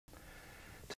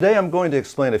Today I'm going to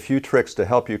explain a few tricks to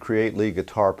help you create lead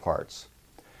guitar parts.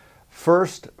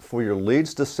 First, for your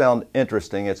leads to sound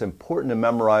interesting, it's important to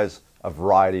memorize a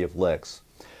variety of licks.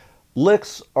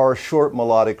 Licks are short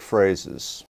melodic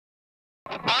phrases.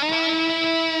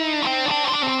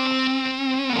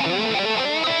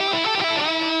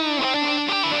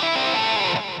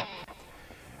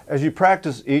 As you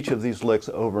practice each of these licks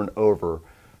over and over,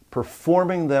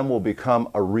 performing them will become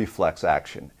a reflex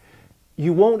action.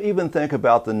 You won't even think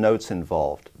about the notes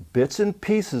involved. Bits and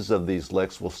pieces of these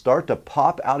licks will start to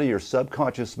pop out of your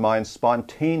subconscious mind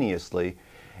spontaneously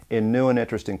in new and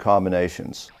interesting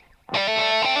combinations.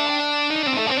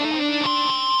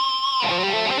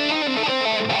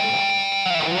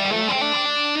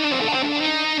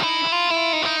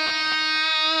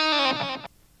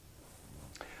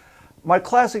 My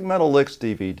Classic Metal Licks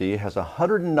DVD has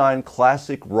 109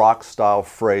 classic rock style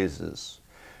phrases.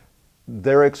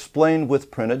 They're explained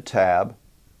with printed tab,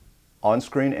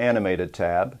 on-screen animated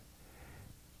tab,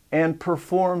 and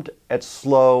performed at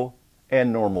slow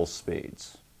and normal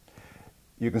speeds.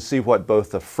 You can see what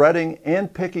both the fretting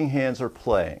and picking hands are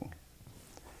playing.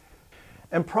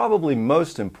 And probably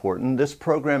most important, this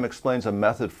program explains a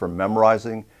method for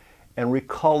memorizing and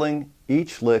recalling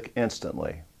each lick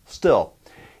instantly. Still,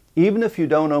 even if you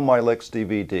don't know my licks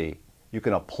DVD, you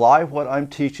can apply what I'm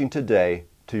teaching today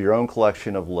to your own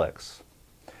collection of licks.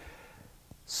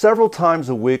 Several times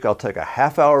a week I'll take a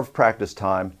half hour of practice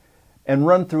time and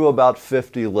run through about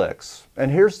 50 licks.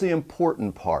 And here's the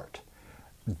important part.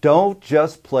 Don't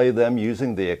just play them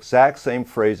using the exact same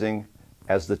phrasing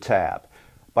as the tab.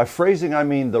 By phrasing I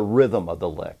mean the rhythm of the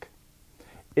lick.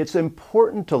 It's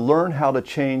important to learn how to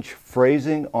change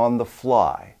phrasing on the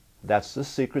fly. That's the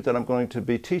secret that I'm going to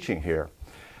be teaching here.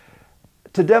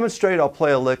 To demonstrate, I'll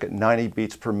play a lick at 90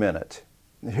 beats per minute.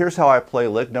 Here's how I play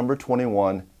lick number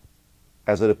 21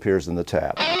 as it appears in the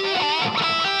tab.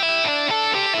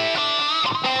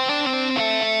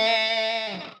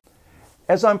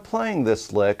 As I'm playing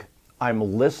this lick, I'm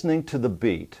listening to the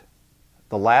beat.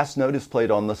 The last note is played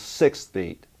on the 6th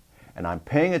beat, and I'm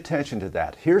paying attention to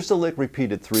that. Here's the lick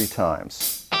repeated 3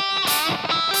 times.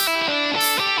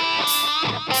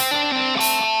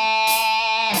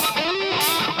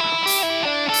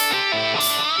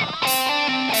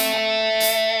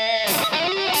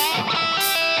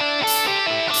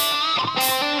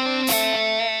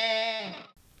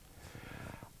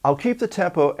 I'll keep the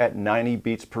tempo at 90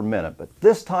 beats per minute, but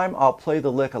this time I'll play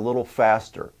the lick a little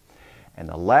faster. And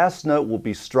the last note will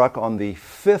be struck on the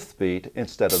 5th beat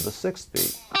instead of the 6th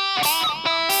beat.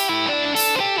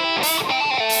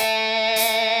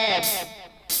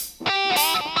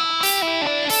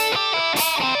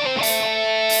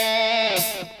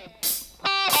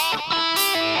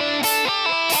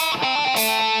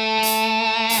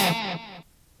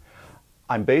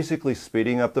 I'm basically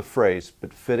speeding up the phrase,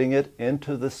 but fitting it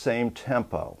into the same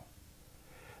tempo.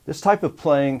 This type of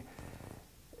playing,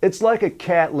 it's like a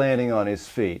cat landing on his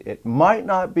feet. It might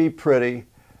not be pretty,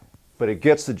 but it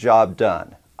gets the job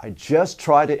done. I just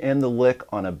try to end the lick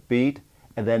on a beat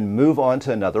and then move on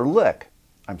to another lick.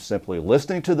 I'm simply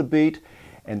listening to the beat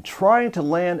and trying to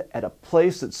land at a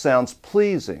place that sounds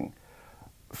pleasing.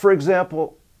 For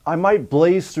example, I might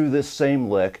blaze through this same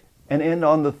lick and end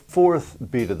on the 4th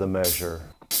beat of the measure.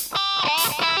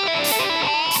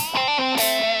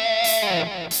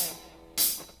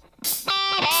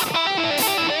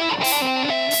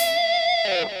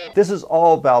 This is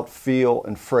all about feel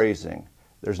and phrasing.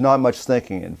 There's not much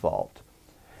thinking involved.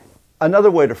 Another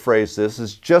way to phrase this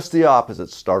is just the opposite.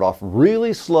 Start off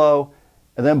really slow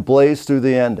and then blaze through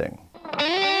the ending.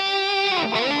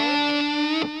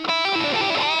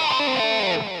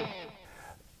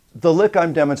 The lick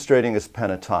I'm demonstrating is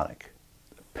pentatonic.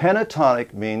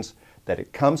 Pentatonic means that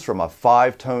it comes from a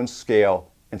 5-tone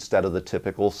scale instead of the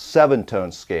typical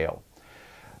 7-tone scale.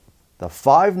 The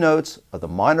 5 notes of the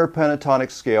minor pentatonic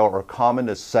scale are common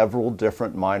to several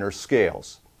different minor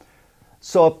scales.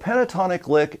 So a pentatonic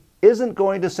lick isn't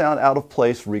going to sound out of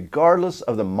place regardless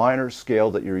of the minor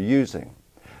scale that you're using.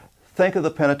 Think of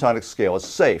the pentatonic scale as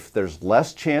safe. There's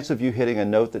less chance of you hitting a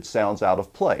note that sounds out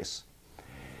of place.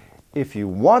 If you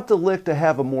want the lick to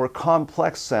have a more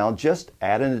complex sound, just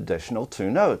add an additional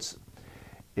 2 notes.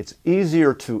 It's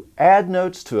easier to add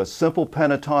notes to a simple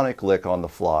pentatonic lick on the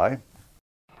fly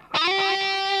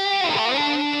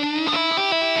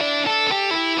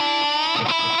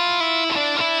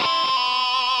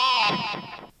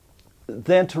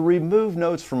than to remove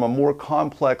notes from a more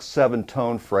complex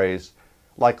 7-tone phrase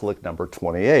like lick number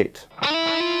 28.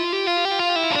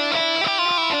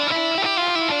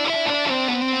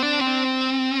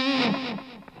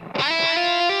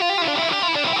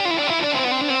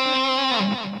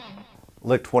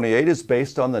 Lick 28 is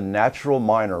based on the natural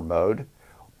minor mode,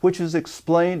 which is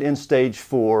explained in Stage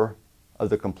 4 of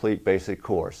the complete basic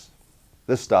course.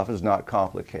 This stuff is not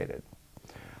complicated.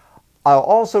 I'll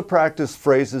also practice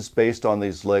phrases based on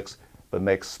these licks, but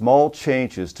make small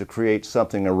changes to create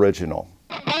something original.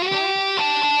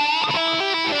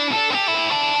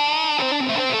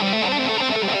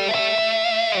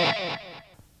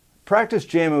 Practice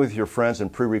jamming with your friends in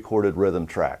pre-recorded rhythm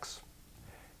tracks.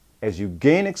 As you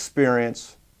gain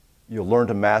experience, you'll learn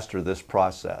to master this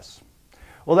process.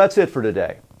 Well, that's it for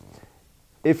today.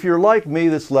 If you're like me,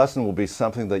 this lesson will be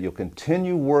something that you'll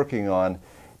continue working on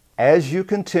as you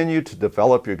continue to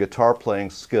develop your guitar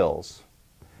playing skills.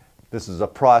 This is a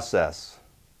process,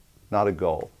 not a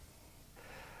goal.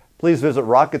 Please visit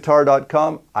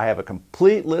rockguitar.com. I have a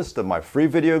complete list of my free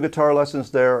video guitar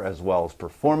lessons there, as well as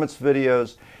performance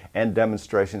videos and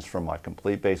demonstrations from my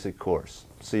complete basic course.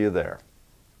 See you there.